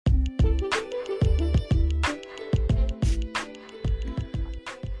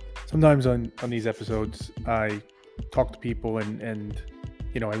sometimes on these episodes, I talk to people and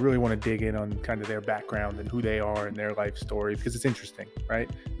I really want to dig in on kind of their background and who they are and their life story because it's interesting, right?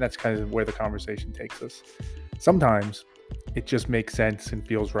 And that's kind of where the conversation takes us. Sometimes it just makes sense and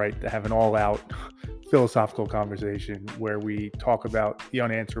feels right to have an all-out philosophical conversation where we talk about the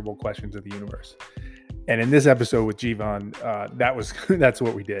unanswerable questions of the universe. And in this episode with Jivan, that's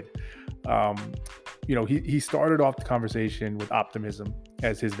what we did. He started off the conversation with optimism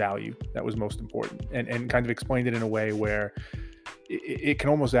as his value that was most important, and kind of explained it in a way where it can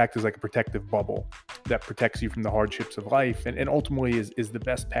almost act as like a protective bubble that protects you from the hardships of life, and ultimately is the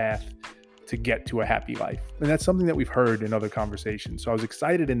best path to get to a happy life. And that's something that we've heard in other conversations. So I was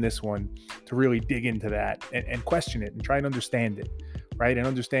excited in this one to really dig into that and question it and try and understand it, right? And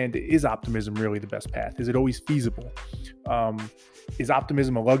understand, is optimism really the best path? Is it always feasible? Is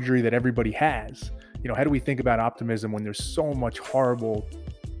optimism a luxury that everybody has? How do we think about optimism when there's so much horrible,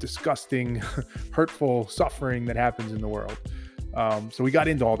 disgusting, hurtful suffering that happens in the world? So we got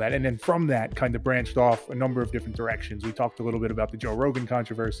into all that. And then from that kind of branched off a number of different directions. We talked a little bit about the Joe Rogan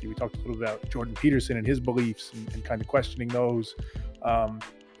controversy. We talked a little about Jordan Peterson and his beliefs and kind of questioning those.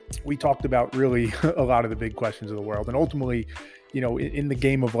 We talked about really a lot of the big questions of the world. And ultimately, in the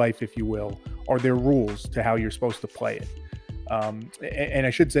game of life, if you will, are there rules to how you're supposed to play it? And I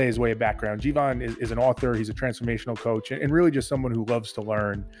should say, his way of background, Jivan is an author. He's a transformational coach, and really just someone who loves to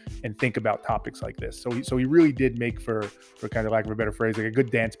learn and think about topics like this. So he really did make for kind of lack of a better phrase, like a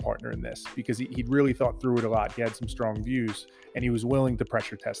good dance partner in this, because he'd really thought through it a lot. He had some strong views, and he was willing to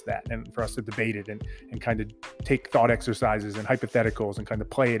pressure test that and for us to debate it and kind of take thought exercises and hypotheticals and kind of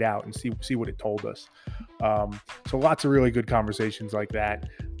play it out and see what it told us. So lots of really good conversations like that.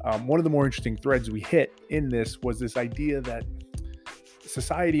 One of the more interesting threads we hit in this was this idea that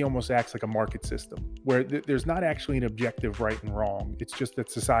society almost acts like a market system where there's not actually an objective right and wrong. It's just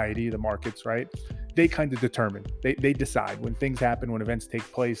that society, the markets, right, they kind of determine, they decide when things happen, when events take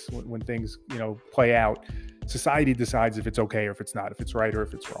place, when things, play out. Society decides if it's okay or if it's not, if it's right or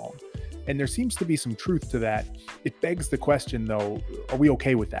if it's wrong. And there seems to be some truth to that. It begs the question, though, are we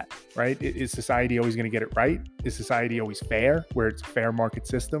okay with that, right? Is society always going to get it right? Is society always fair, where it's a fair market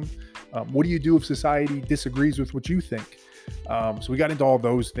system? What do you do if society disagrees with what you think? So we got into all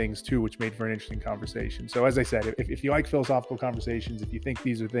those things too, which made for an interesting conversation. So as I said, if you like philosophical conversations, if you think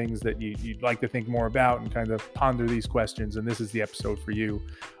these are things that you'd like to think more about and kind of ponder these questions, and this is the episode for you.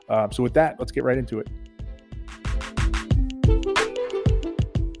 So with that, let's get right into it.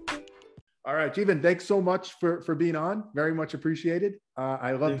 All right, Jivan, thanks so much for being on. Very much appreciated.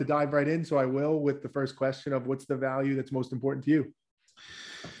 I love to dive right in, so I will with the first question of what's the value that's most important to you?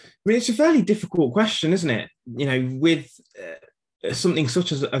 I mean, it's a fairly difficult question, isn't it? With something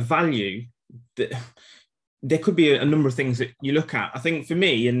such as a value, that there could be a number of things that you look at. I think for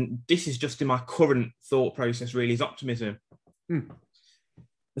me, and this is just in my current thought process, really, is optimism.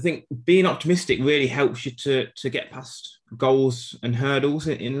 I think being optimistic really helps you to get past goals and hurdles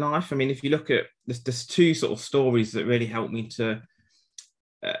in life. I mean, if you look at, there's two sort of stories that really help me to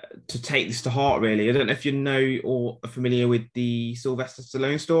take this to heart, really. I don't know if you know or are familiar with the Sylvester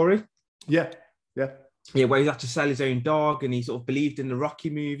Stallone story. Yeah, where he had to sell his own dog, and he sort of believed in the Rocky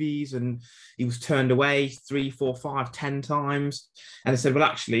movies, and he was turned away 3, 4, 5, 10 times. And they said, well,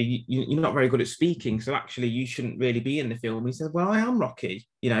 actually, you're not very good at speaking, so actually you shouldn't really be in the film. He said, well, I am Rocky,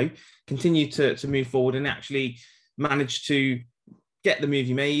 continue to move forward, and actually managed to get the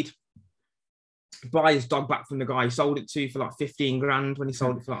movie made, buy his dog back from the guy he sold it to for like 15 grand when he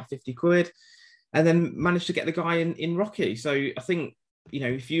sold it for like 50 quid, and then managed to get the guy in Rocky. So I think,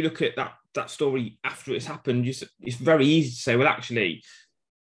 if you look at that story after it's happened, it's very easy to say, well, actually,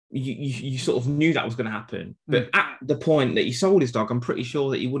 you sort of knew that was going to happen. But at the point that he sold his dog, I'm pretty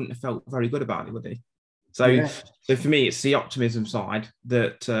sure that he wouldn't have felt very good about it, would he? So for me, it's the optimism side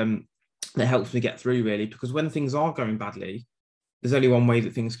that helps me get through, really, because when things are going badly, there's only one way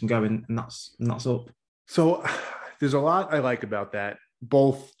that things can go, and that's up. So there's a lot I like about that,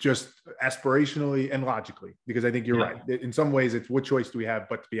 both just aspirationally and logically, because I think you're right. In some ways, it's what choice do we have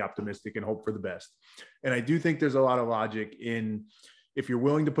but to be optimistic and hope for the best. And I do think there's a lot of logic in, if you're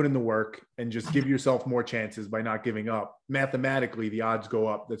willing to put in the work and just give yourself more chances by not giving up, mathematically, the odds go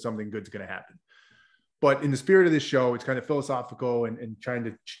up that something good's going to happen. But in the spirit of this show, it's kind of philosophical and trying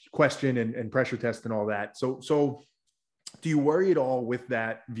to question and pressure test and all that. So do you worry at all with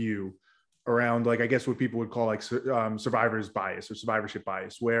that view around, like, I guess what people would call like survivor's bias or survivorship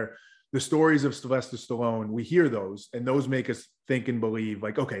bias, where the stories of Sylvester Stallone, we hear those and those make us think and believe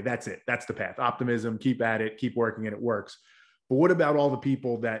like, okay, that's it. That's the path. Optimism, keep at it, keep working, and it works. But what about all the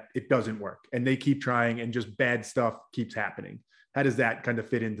people that it doesn't work and they keep trying and just bad stuff keeps happening? How does that kind of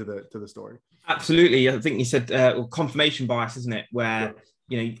fit into the story? Absolutely. I think you said confirmation bias, isn't it? Where,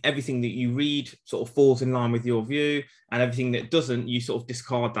 everything that you read sort of falls in line with your view, and everything that doesn't, you sort of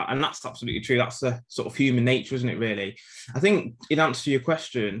discard that. And that's absolutely true. That's a sort of human nature, isn't it, really? I think in answer to your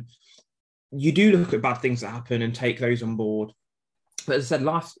question, you do look at bad things that happen and take those on board. But as I said,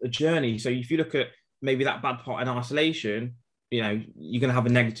 life's a journey. So if you look at maybe that bad part in isolation, you're going to have a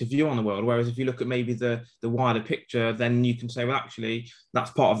negative view on the world. Whereas if you look at maybe the wider picture, then you can say, well, actually,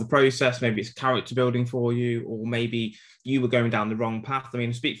 that's part of the process. Maybe it's character building for you, or maybe you were going down the wrong path. I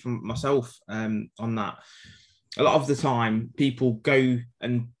mean, I speak from myself on that. A lot of the time, people go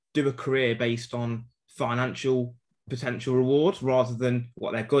and do a career based on financial potential rewards rather than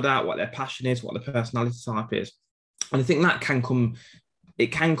what they're good at, what their passion is, what their personality type is. And I think that can come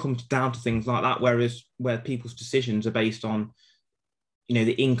down to things like that, where people's decisions are based on,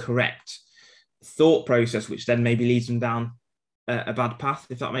 the incorrect thought process, which then maybe leads them down a bad path,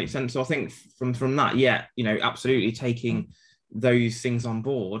 if that makes sense. So I think from that, absolutely taking those things on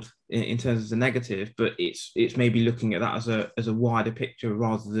board in terms of the negative, but it's maybe looking at that as a wider picture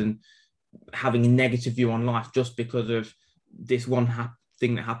rather than having a negative view on life just because of this one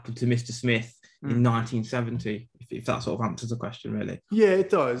thing that happened to Mr. Smith in 1970, if that sort of answers the question, really. Yeah,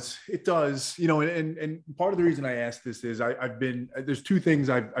 it does. It does. And part of the reason I asked this is there's two things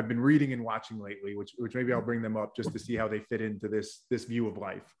I've been reading and watching lately, which maybe I'll bring them up just to see how they fit into this view of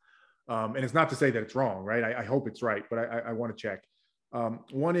life. And it's not to say that it's wrong, right? I hope it's right, but I want to check.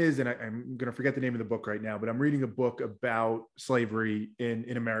 One is, and I'm going to forget the name of the book right now, but I'm reading a book about slavery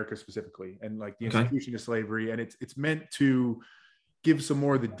in America specifically, and like the institution of slavery. And it's meant to give some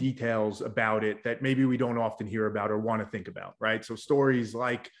more of the details about it that maybe we don't often hear about or want to think about, right? So stories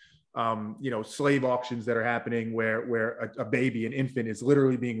like, slave auctions that are happening where a baby, an infant, is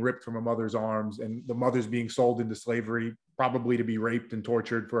literally being ripped from a mother's arms, and the mother's being sold into slavery, probably to be raped and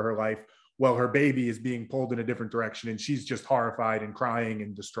tortured for her life, while her baby is being pulled in a different direction, and she's just horrified and crying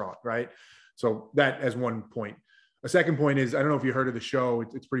and distraught, right? So that as one point. A second point is, I don't know if you heard of the show.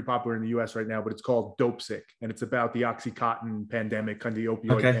 It's pretty popular in the US right now, but it's called Dope Sick. And it's about the Oxycontin pandemic, kind of the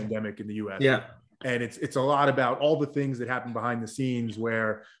opioid pandemic in the US. Yeah. And it's a lot about all the things that happen behind the scenes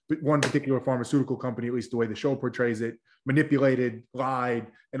where one particular pharmaceutical company, at least the way the show portrays it, manipulated, lied,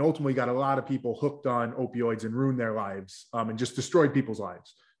 and ultimately got a lot of people hooked on opioids and ruined their lives, and just destroyed people's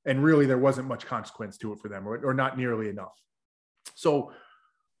lives. And really, there wasn't much consequence to it for them, or not nearly enough. So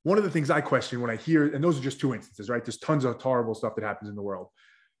one of the things I question when I hear, and those are just two instances, right? There's tons of horrible stuff that happens in the world.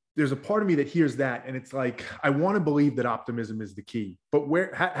 There's a part of me that hears that, and it's like, I want to believe that optimism is the key. But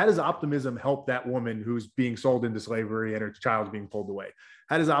how does optimism help that woman who's being sold into slavery and her child's being pulled away?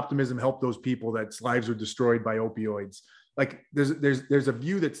 How does optimism help those people that's lives are destroyed by opioids? Like there's a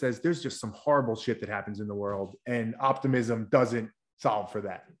view that says there's just some horrible shit that happens in the world, and optimism doesn't solve for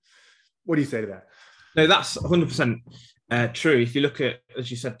that. What do you say to that? No, that's 100%. True. If you look at, as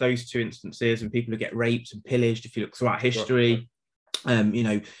you said, those two instances and people who get raped and pillaged, if you look throughout history,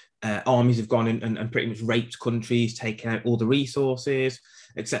 armies have gone in and pretty much raped countries, taken out all the resources,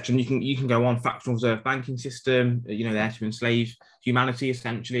 etc. And you can go on, fractional reserve banking system, there to enslave humanity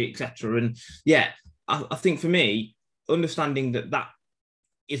essentially, etc. And I think for me, understanding that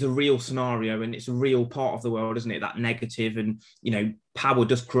is a real scenario and it's a real part of the world, isn't it? That negative and, power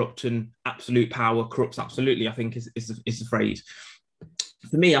does corrupt, and absolute power corrupts absolutely, I think is the phrase.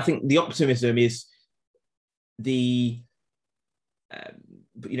 For me, I think the optimism is the,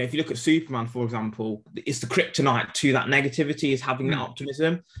 if you look at Superman, for example, it's the kryptonite to that negativity is having that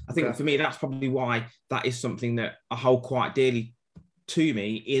optimism. I think for me, that's probably why that is something that I hold quite dearly to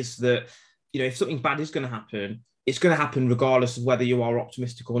me, is that, if something bad is going to happen, it's going to happen regardless of whether you are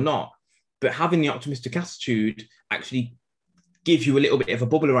optimistic or not. But having the optimistic attitude actually gives you a little bit of a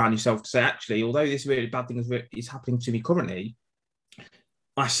bubble around yourself to say, actually, although this really bad thing is happening to me currently,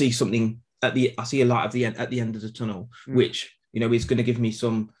 I see something I see a light at the end of the tunnel, which, is going to give me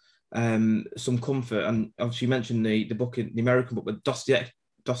some comfort. And obviously you mentioned the book, the American book, but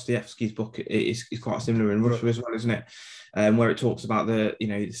Dostoevsky's book is quite similar in Russia as well, isn't it? Where it talks about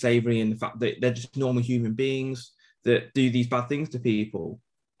the slavery and the fact that they're just normal human beings that do these bad things to people.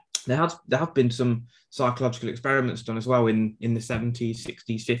 There have been some psychological experiments done as well in the 70s,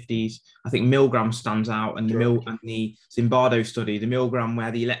 60s, 50s. I think Milgram stands out, and the Zimbardo study, the Milgram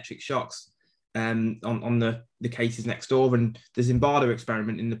where the electric shocks on the cases next door, and the Zimbardo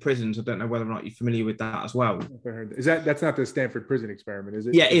experiment in the prisons. I don't know whether or not you're familiar with that as well. That's not the Stanford prison experiment, is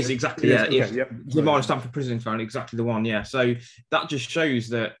it? Yeah, it is, exactly. Zimbardo Stanford prison experiment, exactly the one. Yeah, so that just shows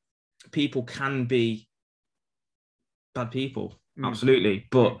that people can be bad people, absolutely.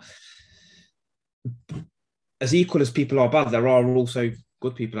 But as equal as people are bad, there are also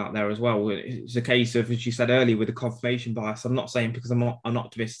good people out there as well. It's a case of, as you said earlier, with the confirmation bias. I'm not saying because I'm not an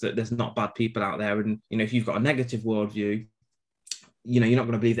optimist that there's not bad people out there. And, you know, if you've got a negative worldview, you know, you're not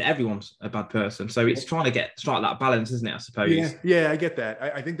going to believe that everyone's a bad person. So it's trying to strike that balance, isn't it? I suppose. Yeah, I get that.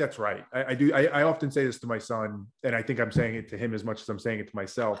 I think that's right. I do. I often say this to my son, and I think I'm saying it to him as much as I'm saying it to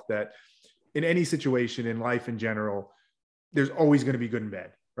myself, that in any situation in life in general, there's always going to be good and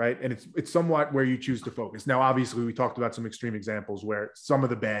bad, right? And it's somewhat where you choose to focus. Now, obviously, we talked about some extreme examples where some of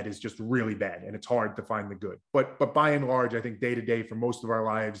the bad is just really bad, and it's hard to find the good. But by and large, I think day to day for most of our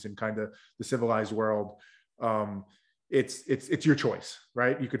lives in kind of the civilized world, it's your choice,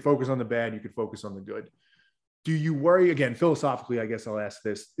 right? You could focus on the bad, you could focus on the good. Do you worry, again, philosophically, I guess I'll ask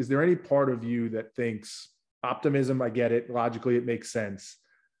this, is there any part of you that thinks optimism, I get it, logically it makes sense,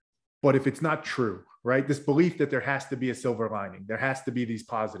 but if it's not true, right? This belief that there has to be a silver lining, there has to be these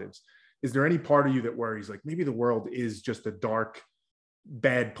positives. Is there any part of you that worries like maybe the world is just a dark,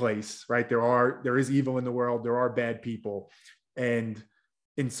 bad place, right? There is evil in the world, there are bad people. And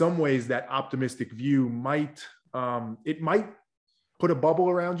in some ways that optimistic view might put a bubble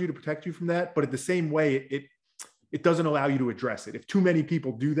around you to protect you from that. But at the same way, it doesn't allow you to address it. If too many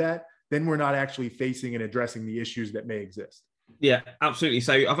people do that, then we're not actually facing and addressing the issues that may exist. Yeah, absolutely.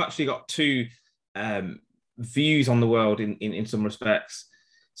 So I've actually got two views on the world in some respects.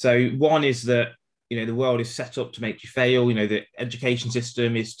 So one is that, you know, the world is set up to make you fail. You know, the education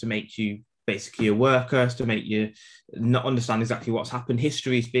system is to make you basically a worker, to make you not understand exactly what's happened.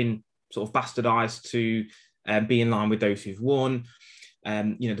 History's been sort of bastardized to be in line with those who've won.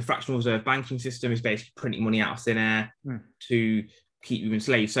 You know, the fractional reserve banking system is basically printing money out of thin air to keep you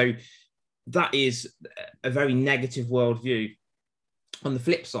enslaved. So that is a very negative worldview. On the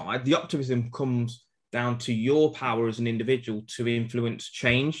flip side, the optimism comes down to your power as an individual to influence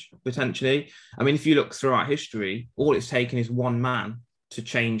change, potentially. I mean, if you look throughout history, all it's taken is one man to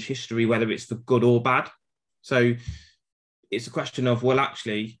change history, whether it's for good or bad. So it's a question of, well,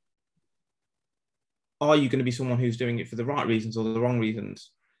 actually, are you going to be someone who's doing it for the right reasons or the wrong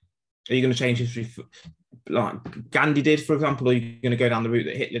reasons? Are you going to change history like Gandhi did, for example, or are you going to go down the route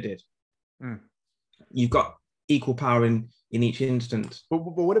that Hitler did? You've got equal power in each instance. But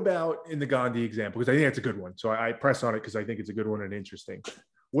what about in the Gandhi example? Because I think that's a good one. So I press on it because I think it's a good one and interesting.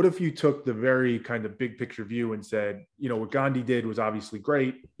 What if you took the very kind of big picture view and said, you know, what Gandhi did was obviously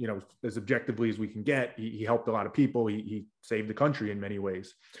great, you know, as objectively as we can get. He helped a lot of people. He saved the country in many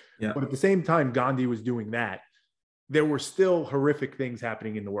ways. Yeah. But at the same time, Gandhi was doing that, there were still horrific things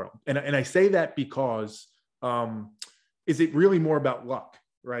happening in the world. And I say that because is it really more about luck,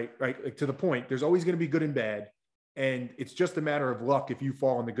 right? Like to the point, there's always going to be good and bad. And it's just a matter of luck if you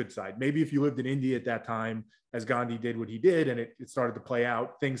fall on the good side. Maybe if you lived in India at that time, as Gandhi did what he did, and it started to play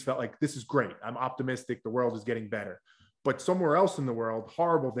out, things felt like, this is great. I'm optimistic. The world is getting better. But somewhere else in the world,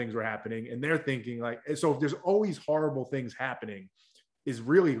 horrible things were happening. And they're thinking like, so if there's always horrible things happening,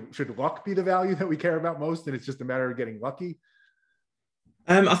 should luck be the value that we care about most? And it's just a matter of getting lucky?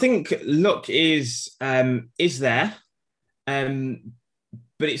 I think luck is there.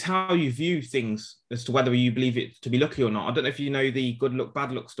 But it's how you view things as to whether you believe it to be lucky or not. I don't know if you know the good luck,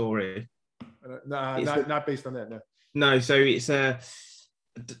 bad luck story. Not based on that, no. No, so it's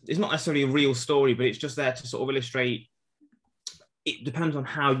not necessarily a real story, but it's just there to sort of illustrate it depends on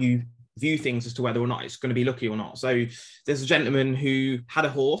how you view things as to whether or not it's going to be lucky or not. So there's a gentleman who had a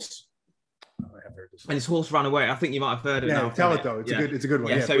horse. I have heard this. And his horse ran away. I think you might have heard it now. Tell it though. It's a good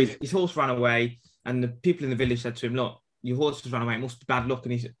one. Yeah, so his horse ran away, and the people in the village said to him, look, your horse has run away, it must be bad luck.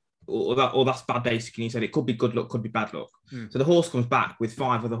 And he said, or that's bad basically. And he said, it could be good luck, could be bad luck. So the horse comes back with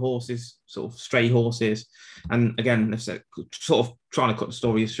 5 other horses, sort of stray horses. And again, they've said, sort of trying to cut the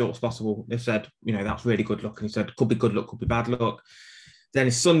story as short as possible. They've said, you know, that's really good luck. And he said, could be good luck, could be bad luck. Then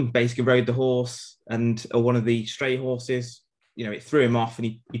his son basically rode the horse, and one of the stray horses, you know, it threw him off and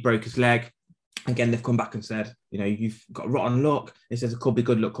he broke his leg. Again, they've come back and said, you know, you've got rotten luck. It says it could be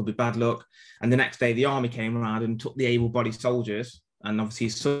good luck, could be bad luck. And the next day, the army came around and took the able-bodied soldiers, and obviously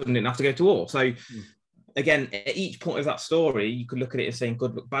his son didn't have to go to war. So again, at each point of that story, you could look at it as saying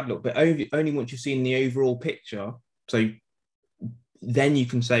good luck, bad luck, but only once you've seen the overall picture. So then you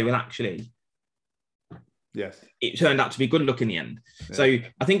can say, well, actually, yes, it turned out to be good luck in the end. Yeah. So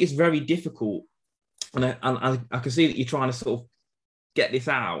I think it's very difficult. And I can see that you're trying to sort of get this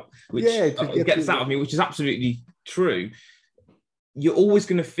out, which get this out of me, which is absolutely true. You're always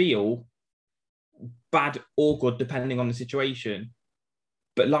going to feel bad or good depending on the situation,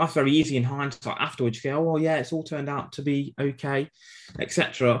 but life's very easy in hindsight. Afterwards you go, oh well, yeah, it's all turned out to be okay,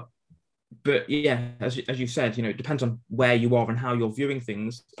 etc. But yeah, as you said, you know, it depends on where you are and how you're viewing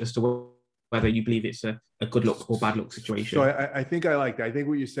things as to whether you believe it's a good luck or bad luck situation. So I think I like that. I think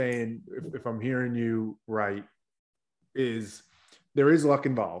what you're saying, if I'm hearing you right, is there is luck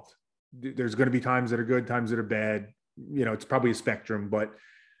involved. There's going to be times that are good, times that are bad. You know, it's probably a spectrum, but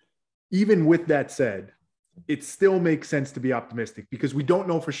even with that said, it still makes sense to be optimistic because we don't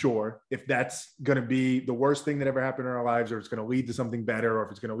know for sure if that's going to be the worst thing that ever happened in our lives, or it's going to lead to something better, or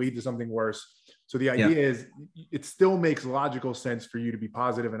if it's going to lead to something worse. So the idea is it still makes logical sense for you to be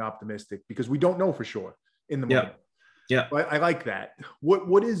positive and optimistic because we don't know for sure in the moment. Yeah. I like that.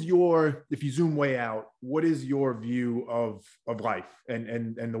 What is your, if you zoom way out, what is your view of life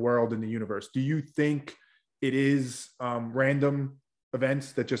and the world and the universe? Do you think it is random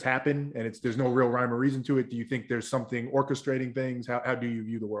events that just happen and there's no real rhyme or reason to it? Do you think there's something orchestrating things? How do you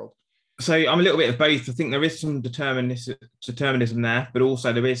view the world? So I'm a little bit of both. I think there is some determinism there, but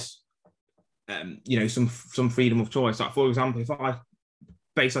also there is, some freedom of choice. Like, for example, if I,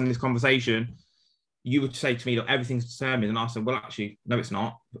 based on this conversation, you would say to me, look, everything's determined. And I said, well, actually, no, it's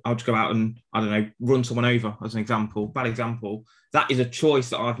not. I'll just go out and, I don't know, run someone over as an example, bad example. That is a choice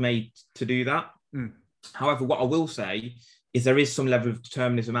that I've made to do that. However, what I will say is there is some level of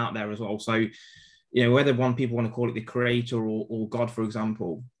determinism out there as well. So, whether people want to call it the creator or God, for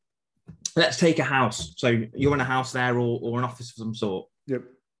example, let's take a house. So you're in a house there or an office of some sort. Yep.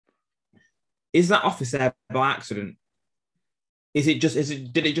 Is that office there by accident? Did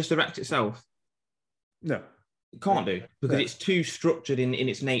it just erect itself? No. It can't do because it's too structured in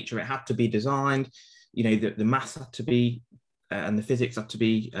its nature. It had to be designed, the maths had to be and the physics had to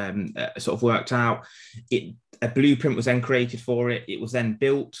be sort of worked out. A blueprint was then created for it. It was then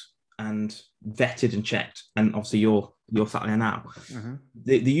built and vetted and checked. And obviously you're sat there now. Mm-hmm.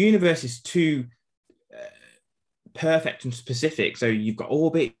 The universe is too perfect and specific. So you've got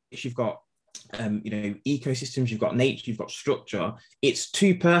orbits, you've got ecosystems, you've got nature, you've got structure. It's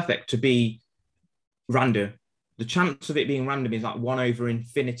too perfect to be random. The chance of it being random is like 1 over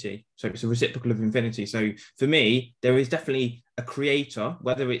infinity. So it's a reciprocal of infinity. So for me, there is definitely a creator,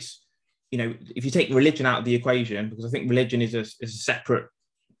 whether it's, if you take religion out of the equation, because I think religion is a separate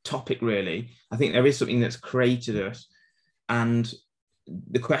topic, really. I think there is something that's created us. And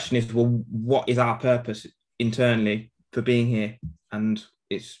the question is, well, what is our purpose internally for being here? And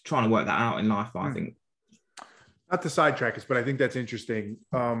it's trying to work that out in life, I think. Not to sidetrack us, but I think that's interesting.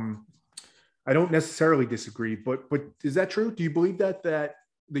 I don't necessarily disagree, but is that true? Do you believe that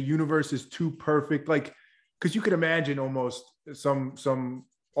the universe is too perfect? Like, because you could imagine almost some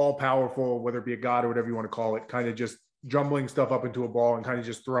all-powerful, whether it be a god or whatever you want to call it, kind of just jumbling stuff up into a ball and kind of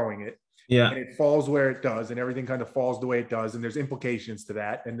just throwing it. Yeah. And it falls where it does, and everything kind of falls the way it does, and there's implications to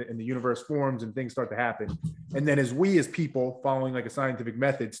that, and the universe forms and things start to happen. And then as we as people, following like a scientific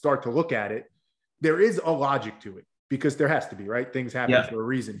method, start to look at it, there is a logic to it. Because there has to be, right? Things happen for a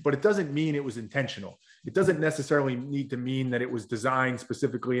reason, but it doesn't mean it was intentional. It doesn't necessarily need to mean that it was designed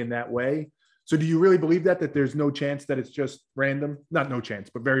specifically in that way. So do you really believe that there's no chance that it's just random? Not no chance,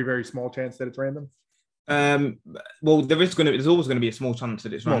 but very, very small chance that it's random? Well, there's always going to be a small chance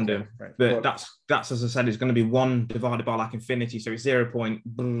that it's random, right? But that's, as I said, it's going to be 1 divided by like infinity. So it's 0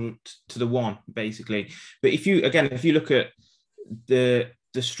 to the 1, basically. But if you look at the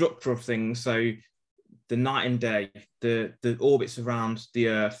structure of things, so the night and day, the orbits around the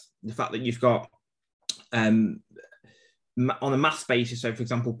Earth, the fact that you've got on a math basis. So, for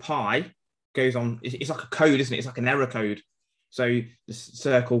example, pi goes on. It's like a code, isn't it? It's like an error code. So the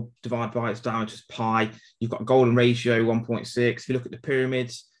circle divided by its diameter is pi. You've got a golden ratio 1.6. If you look at the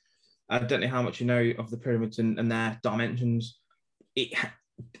pyramids, I don't know how much you know of the pyramids and their dimensions.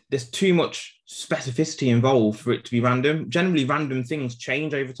 There's too much specificity involved for it to be random. Generally, random things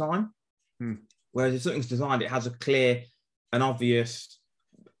change over time. Whereas if something's designed, it has a clear and obvious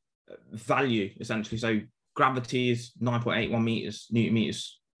value, essentially. So gravity is 9.81 Newton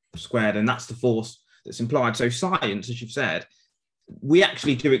meters squared, and that's the force that's implied. So science, as you've said, we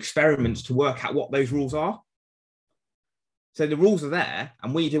actually do experiments to work out what those rules are. So the rules are there,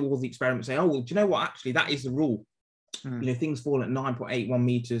 and we do all the experiments saying, oh, well, do you know what? Actually, that is the rule. Things fall at 9.81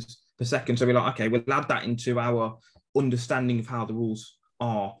 meters per second. So we're like, okay, we'll add that into our understanding of how the rules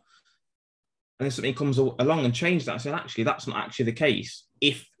are. And then something comes along and changes that. I said, actually, that's not actually the case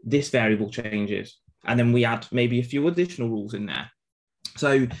if this variable changes. And then we add maybe a few additional rules in there.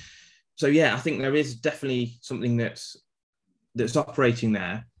 So yeah, I think there is definitely something that's operating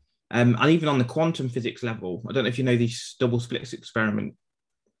there. And even on the quantum physics level, I don't know if you know the double splits experiment.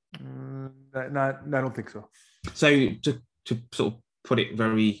 I don't think so. So to sort of put it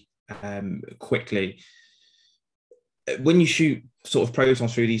very quickly, when you shoot sort of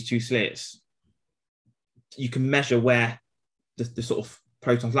protons through these two slits, you can measure where the sort of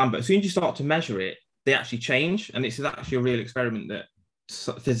protons land. But as soon as you start to measure it, they actually change. And this is actually a real experiment that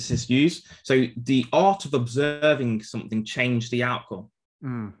physicists use. So the art of observing something changed the outcome.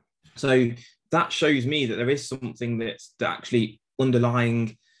 So that shows me that there is something that actually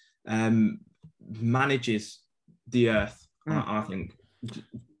underlying manages the earth, I think.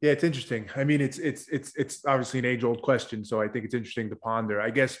 Yeah, it's interesting. I mean, it's obviously an age-old question, so I think it's interesting to ponder.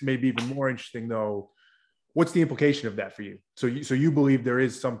 I guess maybe even more interesting though, what's the implication of that for you? So you believe there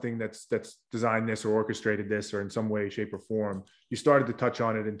is something that's designed this or orchestrated this or in some way, shape, or form. You started to touch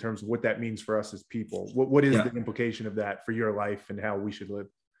on it in terms of what that means for us as people. What is the implication of that for your life and how we should live?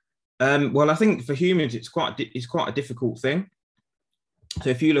 Well, I think for humans, it's quite a difficult thing. So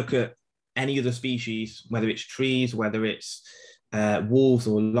if you look at any other species, whether it's trees, whether it's wolves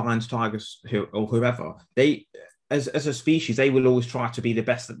or lions, tigers, or whoever, they, as a species, they will always try to be the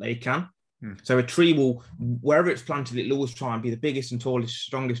best that they can. So a tree will, wherever it's planted, it'll always try and be the biggest and tallest,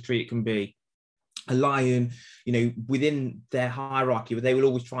 strongest tree it can be. A lion, within their hierarchy, they will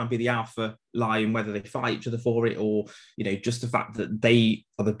always try and be the alpha lion, whether they fight each other for it or, just the fact that they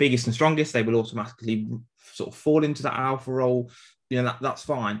are the biggest and strongest, they will automatically sort of fall into that alpha role. That's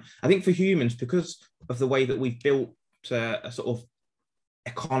fine. I think for humans, because of the way that we've built a sort of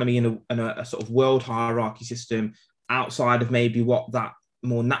economy and a sort of world hierarchy system outside of maybe what that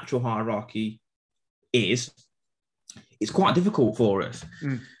more natural hierarchy is, it's quite difficult for us.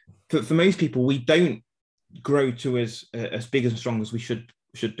 For most people, we don't grow to as big and strong as we should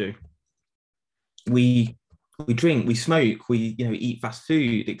do. We drink, we smoke, we eat fast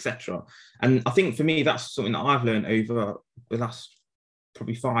food, etc. And I think for me, that's something that I've learned over the last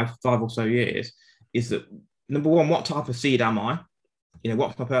probably five or so years, is that number one, what type of seed am I?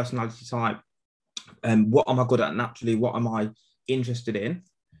 What's my personality type? What am I good at naturally? What am I interested in?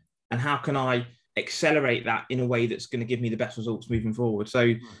 And how can I accelerate that in a way that's going to give me the best results moving forward?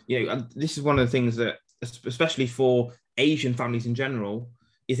 So, this is one of the things that, especially for Asian families in general,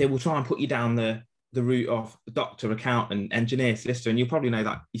 is they will try and put you down the route of doctor, accountant, engineer, solicitor, and you'll probably know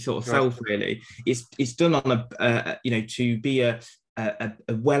that yourself. Really, it's done on to be a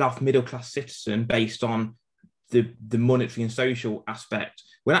well-off middle-class citizen based on the monetary and social aspect.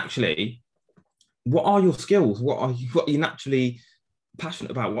 When actually, what are your skills? What are you naturally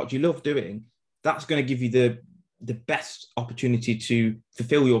passionate about? What do you love doing? That's going to give you the best opportunity to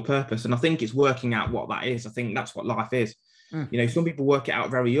fulfill your purpose. And I think it's working out what that is. I think that's what life is. Some people work it out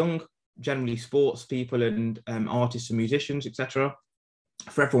very young, generally sports people and artists and musicians, etc.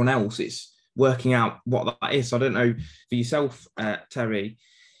 For everyone else, it's working out what that is. So I don't know for yourself, Terry,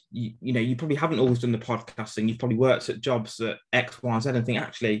 you probably haven't always done the podcasting. You've probably worked at jobs at X, Y, and Z and think,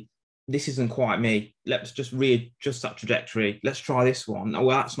 actually, this isn't quite me. Let's just readjust that trajectory. Let's try this one. Oh,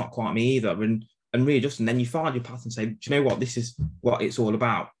 well, that's not quite me either. And readjust. And then you find your path and say, do you know what? This is what it's all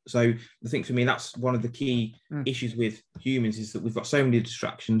about. So I think for me, that's one of the key issues with humans, is that we've got so many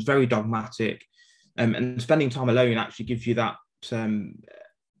distractions, very dogmatic, and spending time alone actually gives you that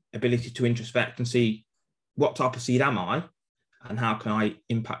ability to introspect and see what type of seed am I and how can I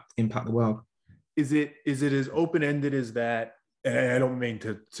impact the world. Is it as open-ended as that? And I don't mean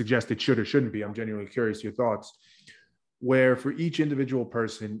to suggest it should or shouldn't be. I'm genuinely curious your thoughts. Where for each individual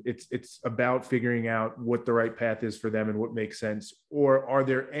person, it's about figuring out what the right path is for them and what makes sense. Or are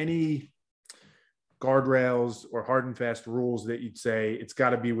there any guardrails or hard and fast rules that you'd say it's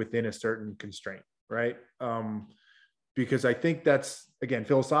got to be within a certain constraint, right? Because I think that's, again,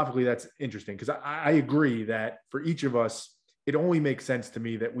 philosophically, that's interesting, because I agree that for each of us, it only makes sense to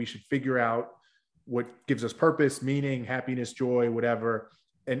me that we should figure out what gives us purpose, meaning, happiness, joy, whatever,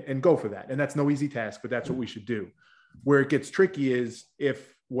 and go for that. And that's no easy task, but that's what we should do. Where it gets tricky is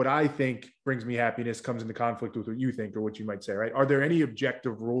if what I think brings me happiness comes into conflict with what you think or what you might say, right? Are there any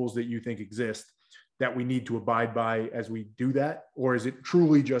objective rules that you think exist that we need to abide by as we do that? Or is it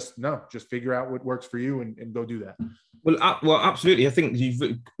truly just figure out what works for you and go do that? Well, absolutely. I think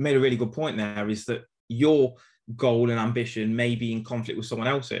you've made a really good point there, is that your goal and ambition may be in conflict with someone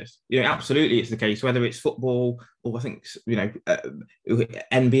else's. Absolutely, it's the case, whether it's football or I think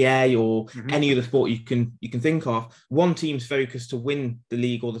NBA or any other sport you can think of. One team's focus to win the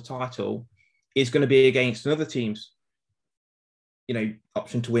league or the title is going to be against another team's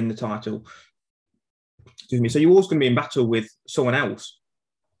option to win the title. Excuse me. So you're always going to be in battle with someone else.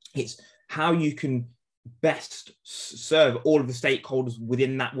 It's how you can best serve all of the stakeholders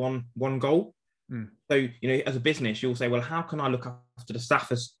within that one goal. So, as a business, you'll say, well, how can I look after the staff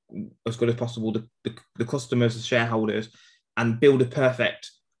as good as possible, the customers, the shareholders, and build a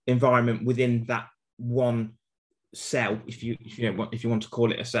perfect environment within that one cell, if you want to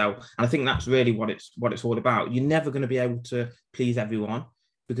call it a cell. And I think that's really what it's all about. You're never going to be able to please everyone.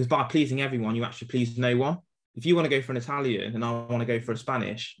 because by pleasing everyone, you actually please no one. If you want to go for an Italian and I want to go for a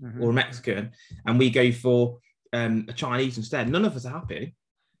Spanish or a Mexican, and we go for a Chinese instead, none of us are happy.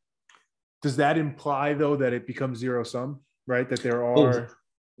 Does that imply, though, that it becomes zero sum, right? That there are,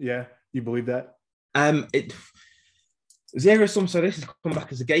 you believe that? Zero sum. So this is coming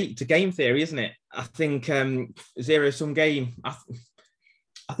back as a game theory, isn't it? I think zero sum game.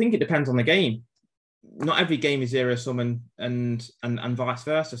 I think it depends on the game. Not every game is zero sum and vice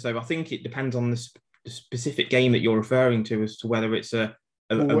versa. So I think it depends on the specific game that you're referring to as to whether it's a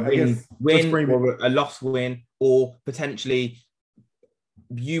win or a loss win, or potentially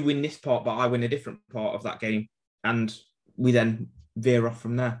you win this part, but I win a different part of that game, and we then veer off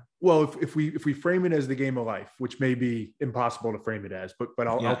from there. Well, if we frame it as the game of life, which may be impossible to frame it as, but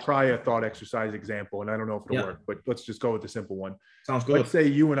I'll try a thought exercise example, and I don't know if it'll work, but let's just go with the simple one. Sounds good. Let's say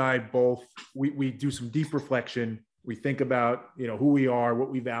you and I both, we do some deep reflection. We think about, who we are, what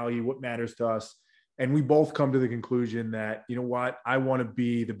we value, what matters to us. And we both come to the conclusion that, you know what, I want to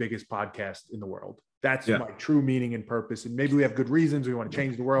be the biggest podcast in the world. That's my true meaning and purpose. And maybe we have good reasons. We want to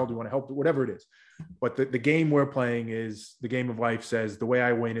change the world. We want to help, whatever it is. But the game we're playing is the game of life says the way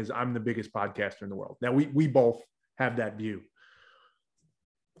I win is I'm the biggest podcaster in the world. Now, we both have that view.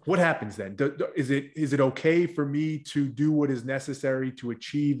 What happens then? Is it okay for me to do what is necessary to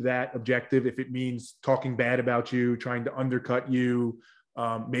achieve that objective? If it means talking bad about you, trying to undercut you,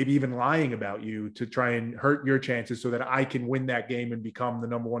 maybe even lying about you to try and hurt your chances so that I can win that game and become the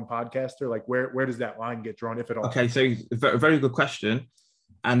number one podcaster? Like where does that line get drawn, if at all? Okay, so a very good question.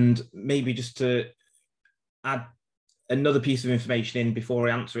 And maybe just to add another piece of information in before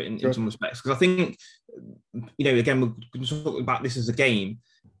I answer it in some respects, because I think, again, we're going to talk about this as a game.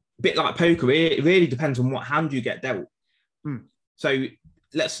 A bit like poker, it really depends on what hand you get dealt. So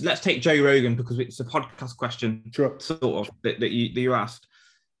let's take Joe Rogan, because it's a podcast question, sort of, that you asked.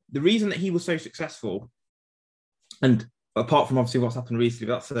 The reason that he was so successful, and apart from obviously what's happened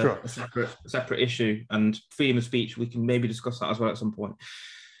recently, that's a separate issue, and freedom of speech, we can maybe discuss that as well at some point.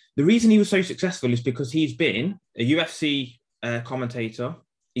 The reason he was so successful is because he's been a UFC commentator,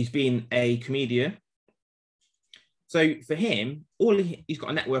 he's been a comedian. So for him, he's got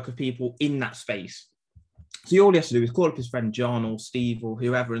a network of people in that space. So all he has to do is call up his friend John or Steve or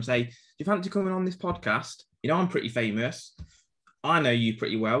whoever and say, do you fancy coming on this podcast? I'm pretty famous. I know you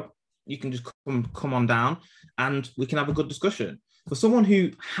pretty well. You can just come on down and we can have a good discussion. For someone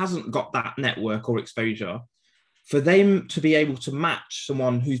who hasn't got that network or exposure, for them to be able to match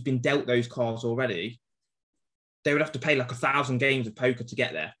someone who's been dealt those cards already, they would have to play like 1,000 games of poker to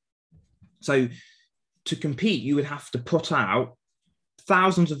get there. So to compete, you would have to put out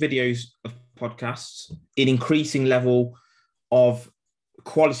thousands of videos of podcasts in increasing level of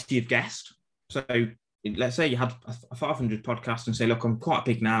quality of guest. So let's say you had a 500 podcast and say, look, I'm quite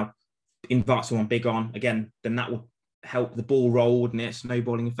big now, invite someone big on. Again, then that will help the ball roll, wouldn't it?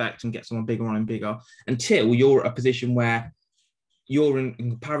 Snowballing effect, and get someone bigger on and bigger until you're at a position where you're in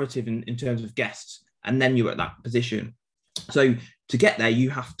comparative in terms of guests, and then you're at that position. So to get there, you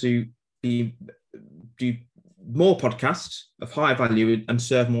have to do more podcasts of higher value and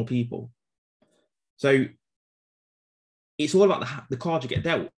serve more people. So it's all about the card you get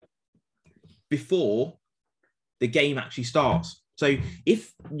dealt before the game actually starts. So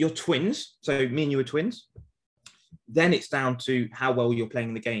if you're twins, so me and you are twins, then it's down to how well you're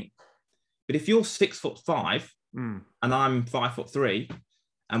playing the game. But if you're 6'5" and I'm 5'3",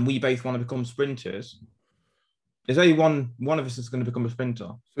 and we both want to become sprinters, there's only one of us is going to become a sprinter.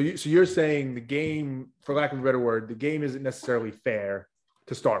 So you're saying the game, for lack of a better word, the game isn't necessarily fair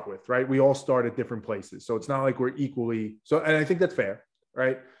to start with, right? We all start at different places. So it's not like we're equally. So, and I think that's fair,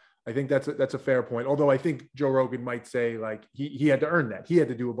 right? I think that's a fair point. Although I think Joe Rogan might say like he had to earn that. He had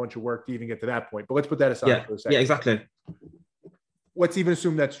to do a bunch of work to even get to that point. But let's put that aside for a second. Yeah, exactly. Let's even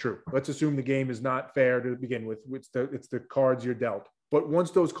assume that's true. Let's assume the game is not fair to begin with. It's the cards you're dealt. But once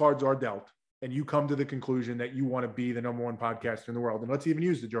those cards are dealt, and you come to the conclusion that you want to be the number one podcaster in the world, and let's even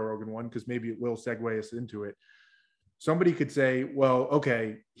use the Joe Rogan one, because maybe it will segue us into it. Somebody could say, well,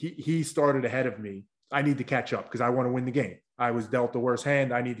 okay, he started ahead of me. I need to catch up because I want to win the game. I was dealt the worst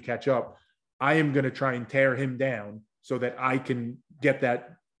hand. I need to catch up. I am going to try and tear him down so that I can get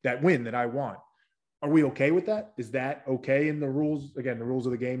that win that I want. Are we okay with that? Is that okay in the rules? Again, the rules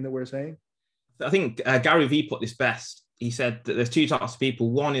of the game that we're saying? I think Gary Vee put this best. He said that there's two types of people.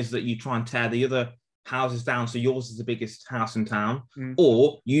 One is that you try and tear the other houses down, so yours is the biggest house in town,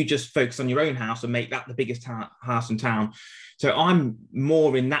 or you just focus on your own house and make that the biggest house in town. So I'm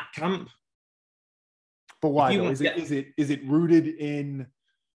more in that camp. But why? Is it rooted in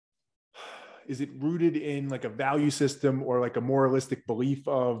is it rooted in like a value system or like a moralistic belief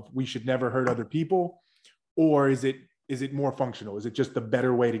of we should never hurt other people, or is it more functional? Is it just the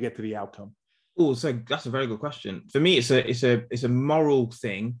better way to get to the outcome? Oh, so that's a very good question. For me, it's a moral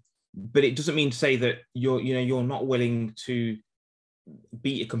thing, but it doesn't mean to say that you're not willing to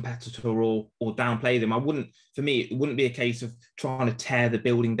beat a competitor or downplay them. For me, it wouldn't be a case of trying to tear the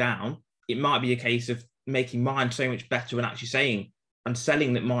building down. It might be a case of making mine so much better and actually saying and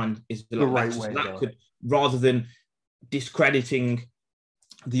selling that mine is the right better. Way, so that could, rather than discrediting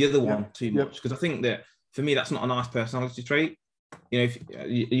the other one too much. Because I think that for me, that's not a nice personality trait. You know, if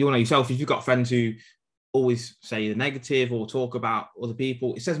you know yourself, if you've got friends who always say the negative or talk about other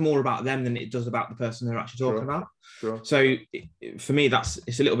people, it says more about them than it does about the person they're actually talking about. Sure. So for me,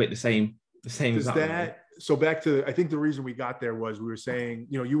 it's a little bit the same as that. So back to, I think the reason we got there was we were saying,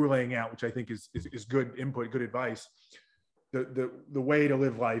 you know, you were laying out, which I think is good input, good advice. The way to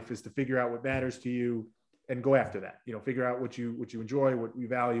live life is to figure out what matters to you and go after that. You know, figure out what you enjoy, what we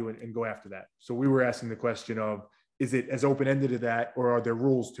value, and go after that. So we were asking the question of, is it as open-ended as that, or are there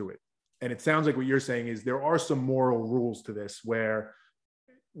rules to it? And it sounds like what you're saying is there are some moral rules to this where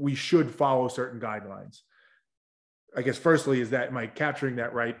we should follow certain guidelines. I guess firstly, am I capturing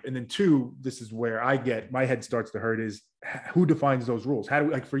that right? And then two, this is where my head starts to hurt, is who defines those rules? How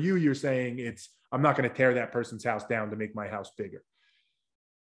do like for you, you're saying I'm not going to tear that person's house down to make my house bigger.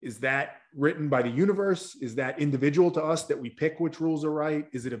 Is that written by the universe? Is that individual to us that we pick which rules are right?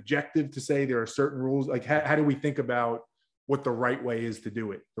 Is it objective to say there are certain rules? Like how do we think about what the right way is to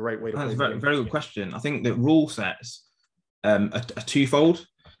do it, the right way to play the game? That's a very good question. I think that rule sets are twofold.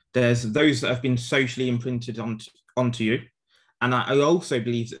 There's those that have been socially imprinted onto you. And I also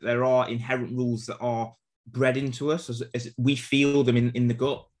believe that there are inherent rules that are bred into us as we feel them in the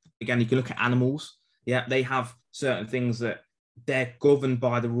gut. Again, you can look at animals. Yeah, they have certain things that they're governed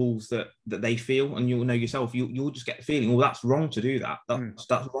by the rules that they feel, and you'll know yourself. You'll just get the feeling, well, that's wrong to do that.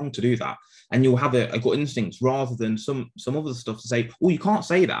 That's wrong to do that, and you'll have a gut instinct rather than some other stuff to say, oh, you can't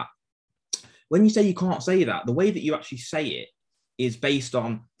say that. When you say you can't say that, the way that you actually say it is based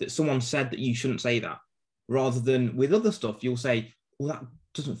on that someone said that you shouldn't say that, rather than with other stuff you'll say, well, that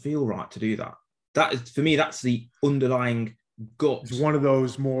doesn't feel right to do that. That is, for me, that's the underlying gut. Is one of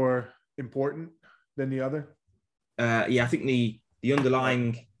those more important than the other? I think the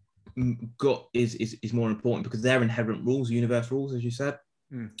underlying gut is more important because they're inherent rules, universe rules, as you said.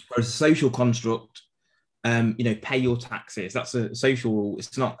 Whereas a social construct, pay your taxes. That's a social rule.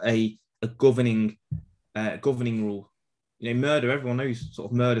 It's not a governing rule. You know, murder. Everyone knows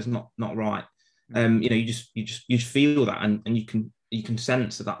sort of murder's not right. You just feel that, and you can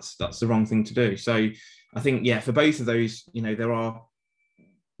sense that that's the wrong thing to do. So I think for both of those, there are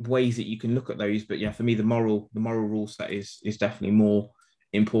ways that you can look at those, but for me the moral rule set is definitely more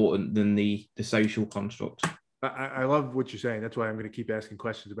important than the social construct. I love what you're saying. That's why I'm going to keep asking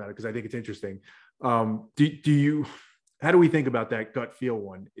questions about it, because I think it's interesting. How do we think about that gut feel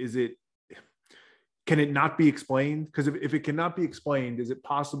one? Can it not be explained? Because if it cannot be explained, is it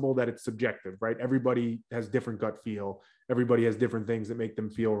possible that it's subjective, right? Everybody has different gut feel. Everybody has different things that make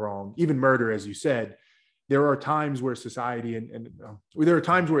them feel wrong. Even murder, as you said, there are times where society and there are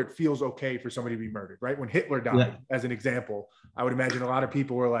times where it feels okay for somebody to be murdered, right? When Hitler died, as an example, I would imagine a lot of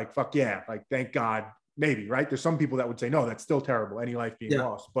people were like, fuck yeah, like, thank God, maybe, right? There's some people that would say, no, that's still terrible, any life being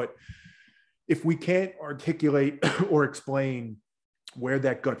lost. But if we can't articulate or explain where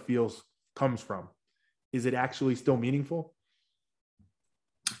that gut feels comes from, is it actually still meaningful?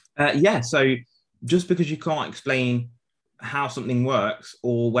 So just because you can't explain how something works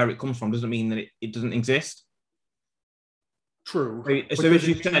or where it comes from doesn't mean that it doesn't exist. True. So as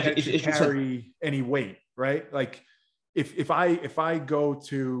you said, it carry any weight, right? Like if I go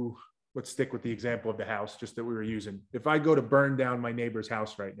to, let's stick with the example of the house just that we were using. If I go to burn down my neighbor's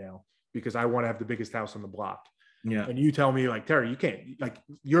house right now because I want to have the biggest house on the block, and you tell me like, Terry, you can't, like,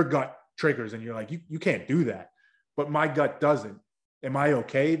 your gut triggers and you're like, you can't do that, but my gut doesn't. Am I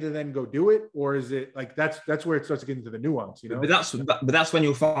okay to then go do it? Or is it like, that's where it starts to get into the nuance, But that's when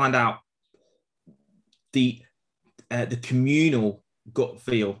you'll find out the communal gut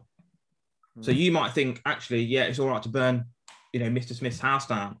feel. So you might think, actually, it's all right to burn, Mr. Smith's house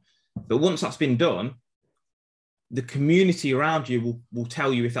down. But once that's been done, the community around you will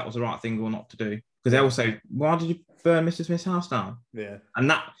tell you if that was the right thing or not to do. Because they will say, why did you burn Mr. Smith's house down? Yeah. And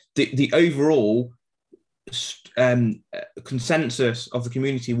that the overall consensus of the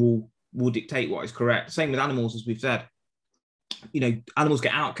community will dictate what is correct. Same with animals, as we've said. Animals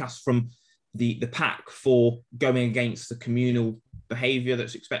get outcast from the pack for going against the communal behavior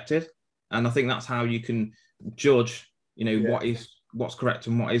that's expected. And I think that's how you can judge, what is what's correct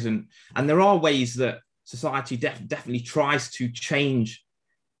and what isn't. And there are ways that society definitely tries to change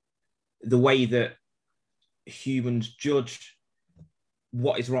the way that humans judge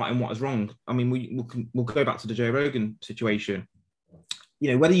what is right and what is wrong. I mean, we'll go back to the Joe Rogan situation.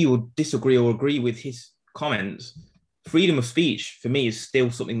 You know, whether you would disagree or agree with his comments, freedom of speech for me is still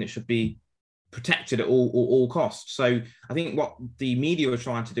something that should be protected at all costs. So I think what the media are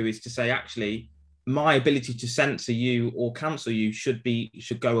trying to do is to say, actually, my ability to censor you or cancel you should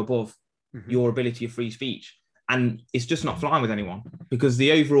go above your ability of free speech. And it's just not flying with anyone, because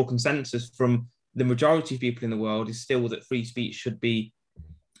the overall consensus from the majority of people in the world is still that free speech should be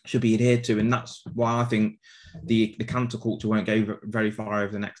adhered to. And that's why I think the cancel culture won't go very far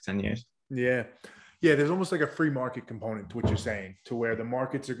over the next 10 years. Yeah. Yeah, there's almost like a free market component to what you're saying, to where the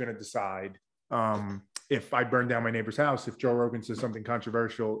markets are going to decide if I burn down my neighbor's house, if Joe Rogan says something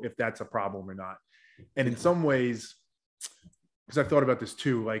controversial, if that's a problem or not. And in some ways, because I've thought about this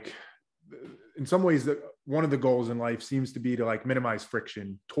too, like in some ways that one of the goals in life seems to be to like minimize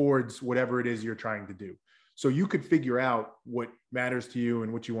friction towards whatever it is you're trying to do. So you could figure out what matters to you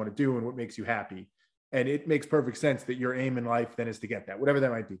and what you want to do and what makes you happy. And it makes perfect sense that your aim in life then is to get that, whatever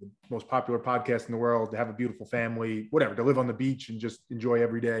that might be, the most popular podcast in the world, to have a beautiful family, whatever, to live on the beach and just enjoy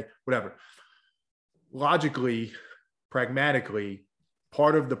every day, whatever. Logically, pragmatically,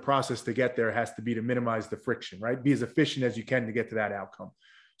 part of the process to get there has to be to minimize the friction, right? Be as efficient as you can to get to that outcome.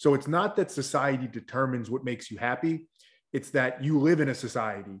 So it's not that society determines what makes you happy. It's that you live in a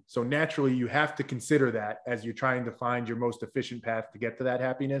society. So naturally, you have to consider that as you're trying to find your most efficient path to get to that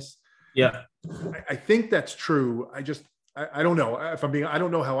happiness. Yeah. I think that's true. I don't know if I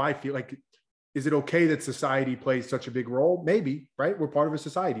don't know how I feel. Like, is it okay that society plays such a big role? Maybe, right? We're part of a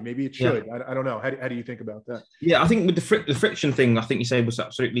society. Maybe it should. Yeah. I don't know. How do you think about that? Yeah, I think with the friction thing, I think you said was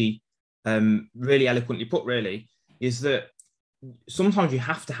absolutely really eloquently put, really, is that sometimes you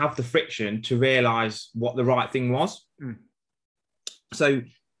have to have the friction to realize what the right thing was. So,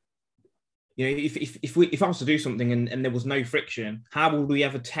 you know, if I was to do something and there was no friction, how would we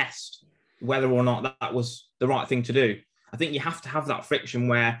ever test whether or not that was the right thing to do? I think you have to have that friction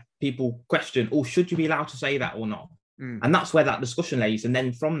where people question, oh, should you be allowed to say that or not? And that's where that discussion lays. And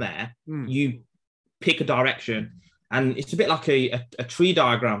then from there, you pick a direction. And it's a bit like a tree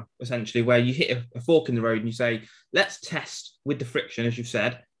diagram, essentially, where you hit a fork in the road and you say, let's test with the friction, as you've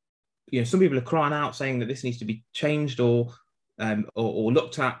said. You know, some people are crying out saying that this needs to be changed or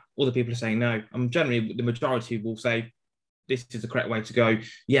looked at. Other people are saying no. Generally, the majority will say this is the correct way to go.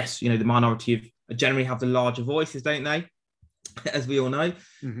 Yes, you know, the minority generally have the larger voices, don't they? As we all know.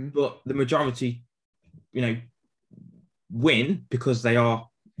 But the majority, you know, win because they are,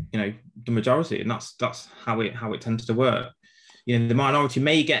 you know, the majority, and that's how it tends to work. You know, the minority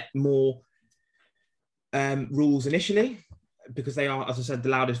may get more rules initially because they are, as I said, the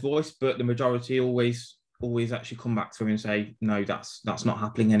loudest voice, but the majority always actually come back through and say, no, that's not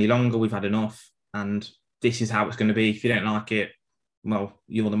happening any longer. We've had enough, and this is how it's going to be. If you don't like it, well,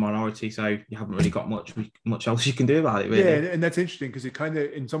 you're the minority, so you haven't really got much else you can do about it, really. Yeah, and that's interesting because it kind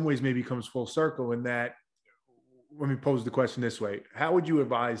of, in some ways, maybe comes full circle in that. Let me pose the question this way. How would you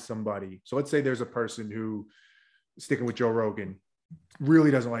advise somebody? So let's say there's a person who, sticking with Joe Rogan,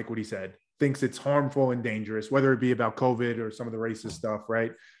 really doesn't like what he said, thinks it's harmful and dangerous, whether it be about COVID or some of the racist stuff,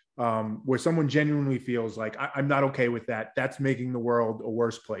 right? Where someone genuinely feels like, I'm not okay with that. That's making the world a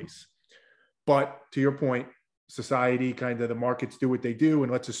worse place. But to your point, society, kind of the markets do what they do.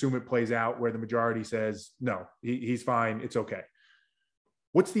 And let's assume it plays out where the majority says, no, he's fine. It's okay.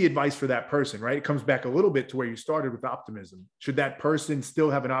 What's the advice for that person, right? It comes back a little bit to where you started with optimism. Should that person still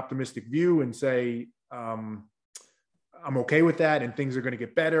have an optimistic view and say, I'm okay with that and things are going to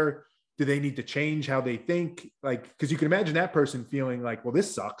get better? Do they need to change how they think? Like, because you can imagine that person feeling like, well,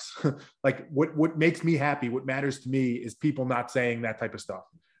 this sucks. Like what makes me happy, what matters to me is people not saying that type of stuff.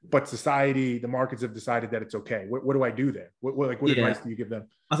 But society, the markets have decided that it's okay. What do I do there? What advice do you give them?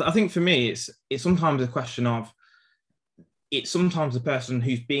 I think for me, it's sometimes a question of, it's sometimes the person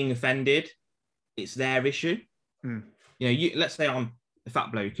who's being offended, it's their issue. You know, let's say I'm a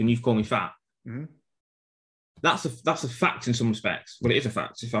fat bloke and you've called me fat. That's a fact in some respects. Well, it is a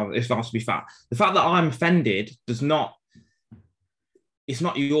fact if I was to be fat. The fact that I'm offended it's not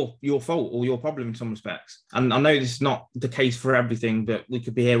your fault or your problem in some respects. And I know this is not the case for everything, but we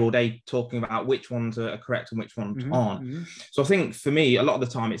could be here all day talking about which ones are correct and which ones aren't. So I think for me, a lot of the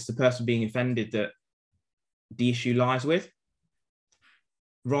time, it's the person being offended that the issue lies with,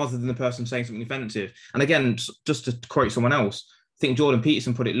 rather than the person saying something offensive. And again, just to quote someone else, I think Jordan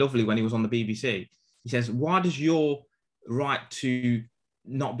Peterson put it lovely when he was on the BBC. He says, why does your right to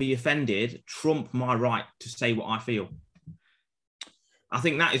not be offended trump my right to say what I feel? I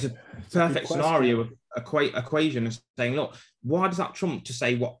think that is a It's a good perfect question. scenario of equation of saying, look, why does that trump to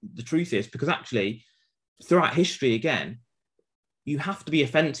say what the truth is? Because actually, throughout history, again, you have to be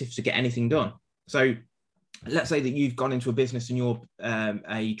offensive to get anything done. So let's say that you've gone into a business and you're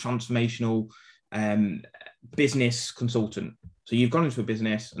a transformational business consultant. So you've gone into a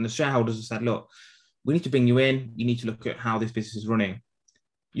business and the shareholders have said, look, we need to bring you in. You need to look at how this business is running.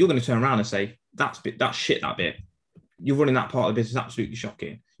 You're going to turn around and say, that's shit, that bit. You're running that part of the business absolutely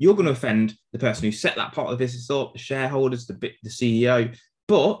shocking. You're going to offend the person who set that part of the business up, the shareholders, the CEO.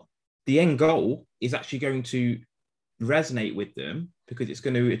 But the end goal is actually going to resonate with them because it's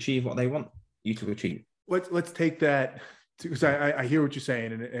going to achieve what they want you to achieve. Let's take that, because I hear what you're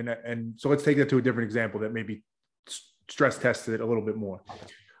saying, and so let's take that to a different example that maybe stress tested it a little bit more.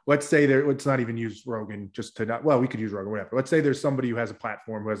 Let's say let's not even use Rogan, just to not, well, we could use Rogan, whatever. Let's say there's somebody who has a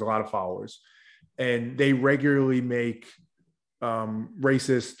platform, who has a lot of followers, and they regularly make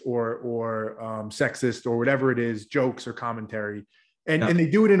racist or sexist or whatever it is, jokes or commentary. And they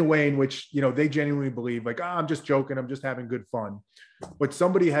do it in a way in which, they genuinely believe like, I'm just joking, I'm just having good fun. But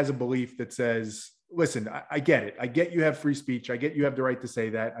somebody has a belief that says, listen, I get it. I get you have free speech. I get you have the right to say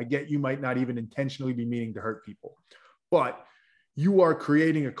that. I get you might not even intentionally be meaning to hurt people. But you are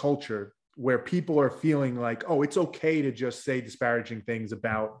creating a culture where people are feeling like, oh, it's okay to just say disparaging things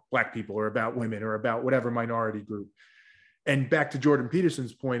about Black people or about women or about whatever minority group. And back to Jordan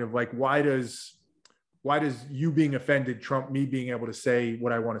Peterson's point of like, why does you being offended trump me being able to say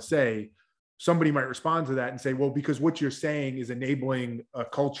what I want to say? Somebody might respond to that and say, well, because what you're saying is enabling a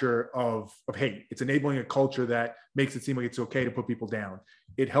culture of hate. It's enabling a culture that makes it seem like it's okay to put people down.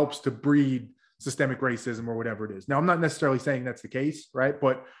 It helps to breed systemic racism or whatever it is. Now, I'm not necessarily saying that's the case, right?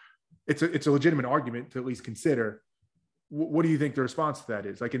 But it's a legitimate argument to at least consider. What do you think the response to that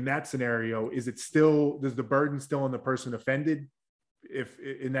is? Like in that scenario, does the burden still on the person offended if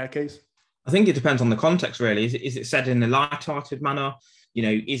in that case? I think it depends on the context, really. Is it said in a light-hearted manner?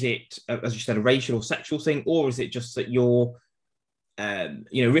 Is it, as you said, a racial or sexual thing? Or is it just that you're,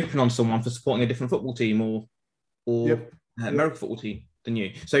 ripping on someone for supporting a different football team or American football team than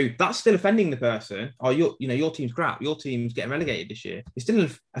you? So that's still offending the person. Oh, your team's crap. Your team's getting relegated this year. It's still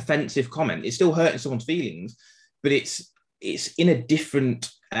an offensive comment. It's still hurting someone's feelings, but it's in a different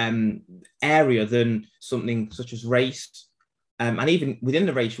area than something such as race. And even within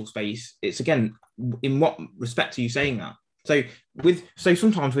the racial space, it's again, in what respect are you saying that? So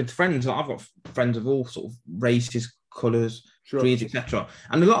sometimes with friends, I've got friends of all sort of races, colours, creeds, etc.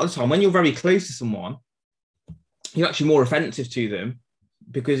 And a lot of the time, when you're very close to someone, you're actually more offensive to them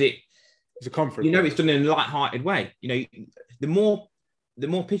because it's a comfort. It's done in a light-hearted way. The more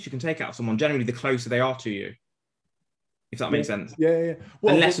piss you can take out of someone, generally the closer they are to you. If that makes sense. Yeah.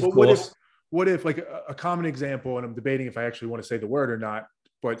 Well, unless of course. What if like a common example, and I'm debating if I actually want to say the word or not,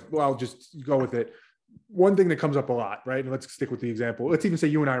 but I'll just go with it. One thing that comes up a lot, right? And let's stick with the example. Let's even say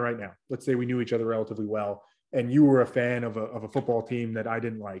you and I right now. Let's say we knew each other relatively well, and you were a fan of a football team that I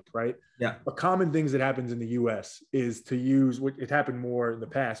didn't like, right? Yeah. A common things that happens in the U.S. is to use, it happened more in the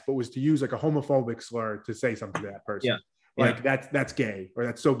past, but was to use like a homophobic slur to say something to that person. Yeah. Like that's gay, or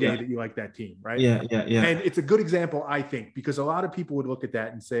that's so gay that you like that team, right? Yeah. And it's a good example, I think, because a lot of people would look at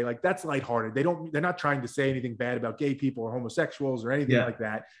that and say, like, that's lighthearted. They're not trying to say anything bad about gay people or homosexuals or anything like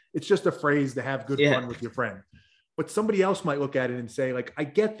that. It's just a phrase to have good fun with your friend. But somebody else might look at it and say, like, I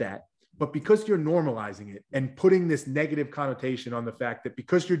get that, but because you're normalizing it and putting this negative connotation on the fact that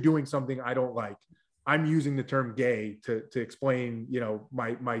because you're doing something I don't like, I'm using the term gay to explain,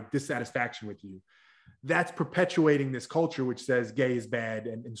 my dissatisfaction with you. That's perpetuating this culture which says gay is bad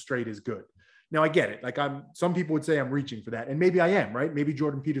and straight is good. Now I get it. Like some people would say I'm reaching for that, and maybe I am, right? Maybe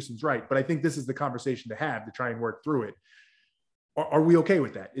Jordan Peterson's right, but I think this is the conversation to have to try and work through it. Are we okay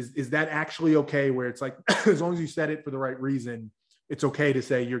with that? Is that actually okay? Where it's like, as long as you said it for the right reason, it's okay to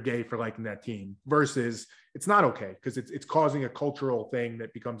say you're gay for liking that team, versus it's not okay because it's causing a cultural thing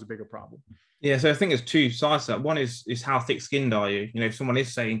that becomes a bigger problem. Yeah, so I think there's two sides to that. One is how thick-skinned are you? If someone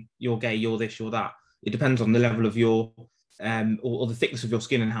is saying you're gay, you're this, you're that. It depends on the level of your or the thickness of your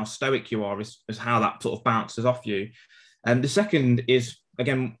skin and how stoic you are is how that sort of bounces off you. And the second is,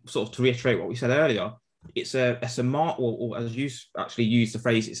 again, sort of to reiterate what we said earlier, it's a or as you actually used the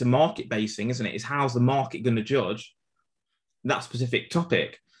phrase, it's a market basing, isn't it? It's how's the market going to judge that specific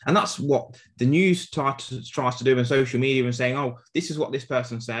topic? And that's what the news tries to do in social media and saying, oh, this is what this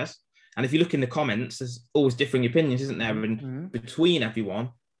person says. And if you look in the comments, there's always differing opinions, isn't there? And between everyone,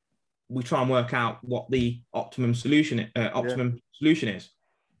 we try and work out what the optimum solution is.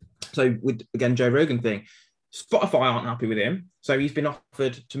 So with, again, Joe Rogan thing, Spotify aren't happy with him. So he's been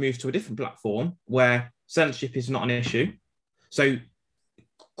offered to move to a different platform where censorship is not an issue. So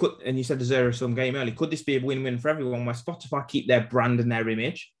and you said the zero-sum game earlier, could this be a win-win for everyone where Spotify keep their brand and their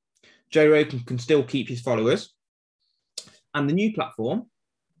image, Joe Rogan can still keep his followers, and the new platform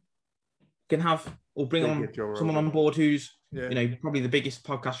can have or bring on someone on board who's probably the biggest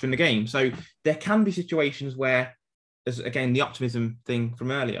podcaster in the game. So there can be situations where, as again the optimism thing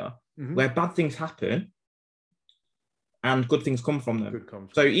from earlier, where bad things happen and good things come from them.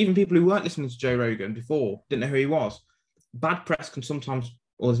 So even people who weren't listening to Joe Rogan before, didn't know who he was, bad press can sometimes,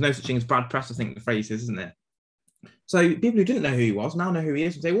 or there's no such thing as bad press, I think the phrase is, isn't it? So people who didn't know who he was now know who he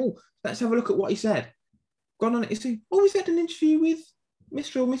is and say, well, let's have a look at what he said. Gone on it, you see, we had an interview with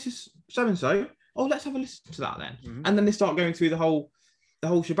Mr. or Mrs. So-and-so. Oh, let's have a listen to that then. And then they start going through the whole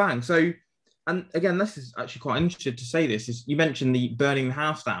shebang. So, and again, this is actually quite interesting to say this, is you mentioned the burning the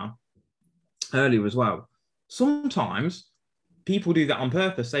house down earlier as well. Sometimes people do that on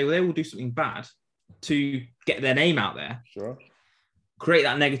purpose. They will do something bad to get their name out there, create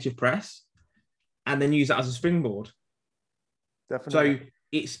that negative press, and then use that as a springboard. Definitely. So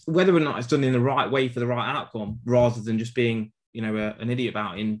it's whether or not it's done in the right way for the right outcome, rather than just being, an idiot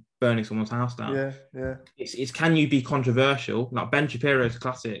about in burning someone's house down. Yeah. It's can you be controversial? Like Ben Shapiro's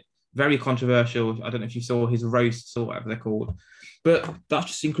classic, very controversial. I don't know if you saw his roasts or whatever they're called, but that's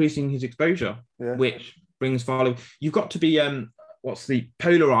just increasing his exposure, which brings following. You've got to be what's the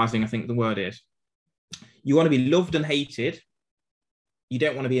polarizing, I think the word is. You want to be loved and hated. You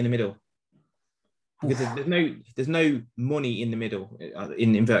don't want to be in the middle, because there's no money in the middle,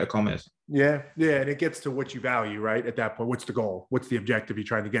 in inverted commas. Yeah, and it gets to what you value, right? At that point, what's the goal? What's the objective you're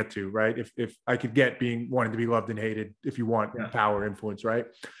trying to get to, right? If I could get wanting to be loved and hated, if you want power, influence, right?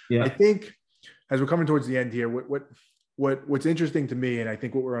 Yeah. I think as we're coming towards the end here, what's interesting to me, and I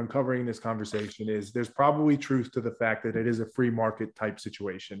think what we're uncovering in this conversation, is there's probably truth to the fact that it is a free market type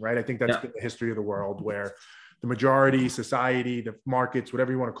situation, right? I think that's been the history of the world, where the majority, society, the markets,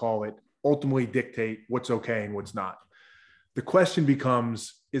 whatever you want to call it, ultimately dictate what's okay and what's not. The question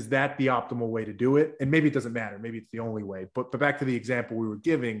becomes, is that the optimal way to do it? And maybe it doesn't matter. Maybe it's the only way. But back to the example we were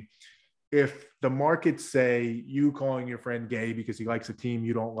giving, if the markets say you calling your friend gay because he likes a team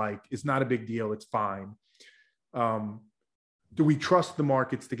you don't like is not a big deal, it's fine. Do we trust the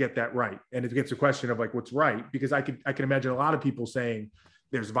markets to get that right? And it gets a question of like, what's right? Because I can imagine a lot of people saying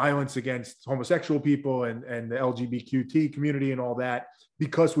there's violence against homosexual people and the LGBTQ community and all that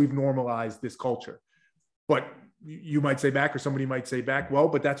because we've normalized this culture. But you might say back, or somebody might say back, well,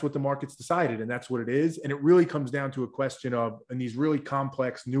 but that's what the market's decided, and that's what it is. And it really comes down to a question of, and these really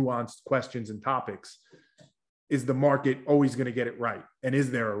complex, nuanced questions and topics, is the market always going to get it right? And is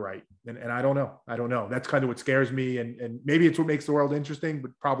there a right? And I don't know. That's kind of what scares me. And maybe it's what makes the world interesting,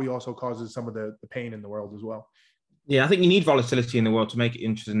 but probably also causes some of the pain in the world as well. Yeah, I think you need volatility in the world to make it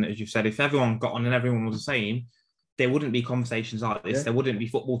interesting. As you've said, if everyone got on and everyone was the same, there wouldn't be conversations like this. Yeah. There wouldn't be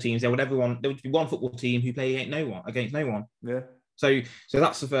football teams. There would be one football team who play against no one. Yeah. So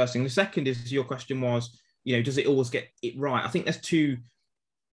that's the first thing. The second is, your question was, does it always get it right? I think there's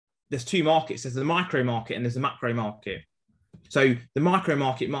two markets. There's the micro market and there's the macro market. So the micro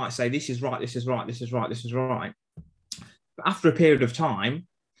market might say, this is right, this is right, this is right, this is right. But after a period of time,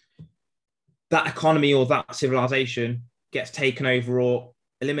 that economy or that civilization gets taken over or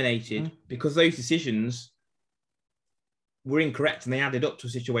eliminated because those decisions were incorrect, and they added up to a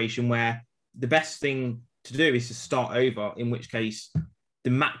situation where the best thing to do is to start over, in which case the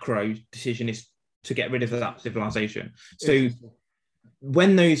macro decision is to get rid of that civilization. So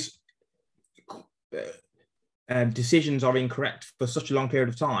when those decisions are incorrect for such a long period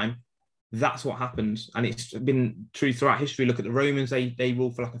of time, that's what happens. And it's been true throughout history. Look at the Romans, they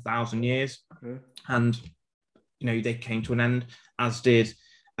ruled for like 1,000 years. And, they came to an end, as did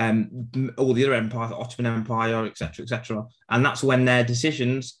all the other empires, the Ottoman Empire, etc., etc. And that's when their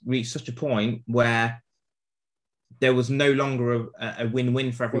decisions reached such a point where there was no longer a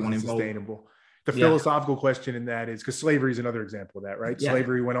win-win for everyone involved. Sustainable. The philosophical question in that is, because slavery is another example of that, right? Yeah.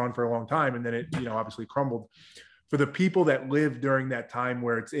 Slavery went on for a long time, and then it, obviously crumbled. For the people that lived during that time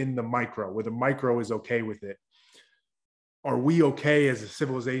where it's in the micro, where the micro is okay with it, are we okay as a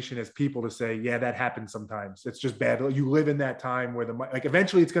civilization, as people, to say, yeah, that happens sometimes. It's just bad. You live in that time where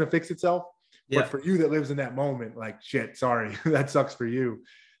eventually it's going to fix itself. Yeah. But for you that lives in that moment, like, shit, sorry, that sucks for you.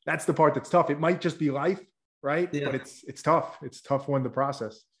 That's the part that's tough. It might just be life, right? Yeah. But it's tough. It's a tough one to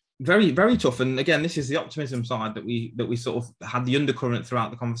process. Very, very tough. And again, this is the optimism side that we sort of had the undercurrent throughout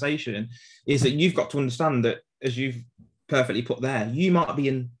the conversation, is that you've got to understand that, as you've perfectly put there, you might be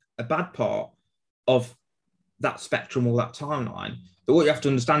in a bad part of that spectrum or that timeline. But what you have to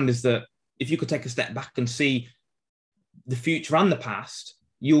understand is that if you could take a step back and see the future and the past,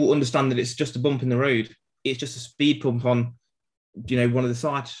 you'll understand that it's just a bump in the road. It's just a speed bump on one of the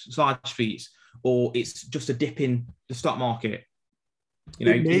side streets, or it's just a dip in the stock market.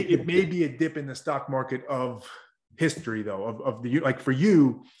 It may be a dip in the stock market of history, though, of the, like, for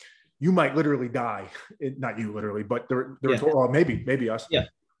you might literally die. Not you literally, but maybe us. Yeah.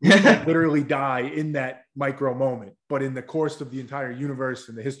 You might literally die in that micro moment, but in the course of the entire universe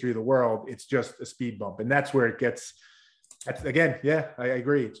and the history of the world, it's just a speed bump. And that's where it gets, again, I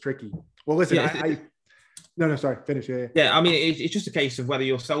agree. It's tricky. Well, listen, No, sorry. Finish. Yeah, I mean, it's just a case of whether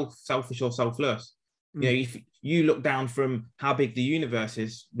you're selfish or selfless. If you look down from how big the universe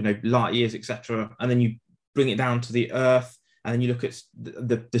is, light years, etc., and then you bring it down to the Earth, and then you look at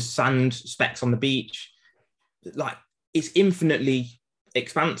the sand specks on the beach, like, it's infinitely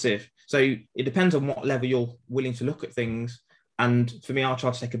expansive. So it depends on what level you're willing to look at things. And for me, I'll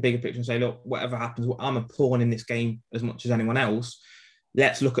try to take a bigger picture and say, look, whatever happens, I'm a pawn in this game as much as anyone else.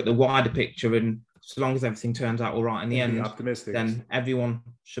 Let's look at the wider picture, and so long as everything turns out all right in the end, optimistic, then everyone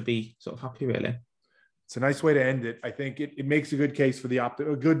should be sort of happy, really. It's a nice way to end it. I think it makes a good case for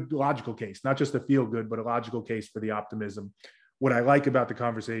a good logical case, not just a feel good, but a logical case for the optimism. What I like about the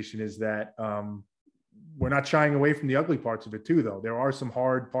conversation is that we're not shying away from the ugly parts of it too, though. There are some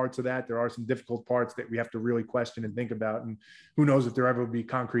hard parts of that. There are some difficult parts that we have to really question and think about. And who knows if there ever will be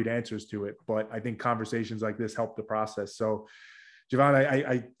concrete answers to it. But I think conversations like this help the process. So, Jovan,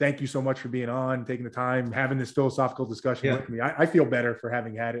 I thank you so much for being on, taking the time, having this philosophical discussion with me. I feel better for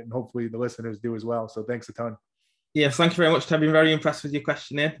having had it, and hopefully the listeners do as well. So thanks a ton. Yeah, thank you very much. I've been very impressed with your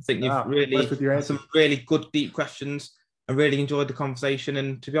questionnaire. I think you've really had some really good, deep questions. I really enjoyed the conversation,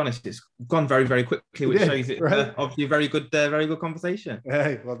 and to be honest, it's gone very, very quickly, which shows it's obviously a very good conversation.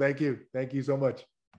 Hey, well, thank you so much.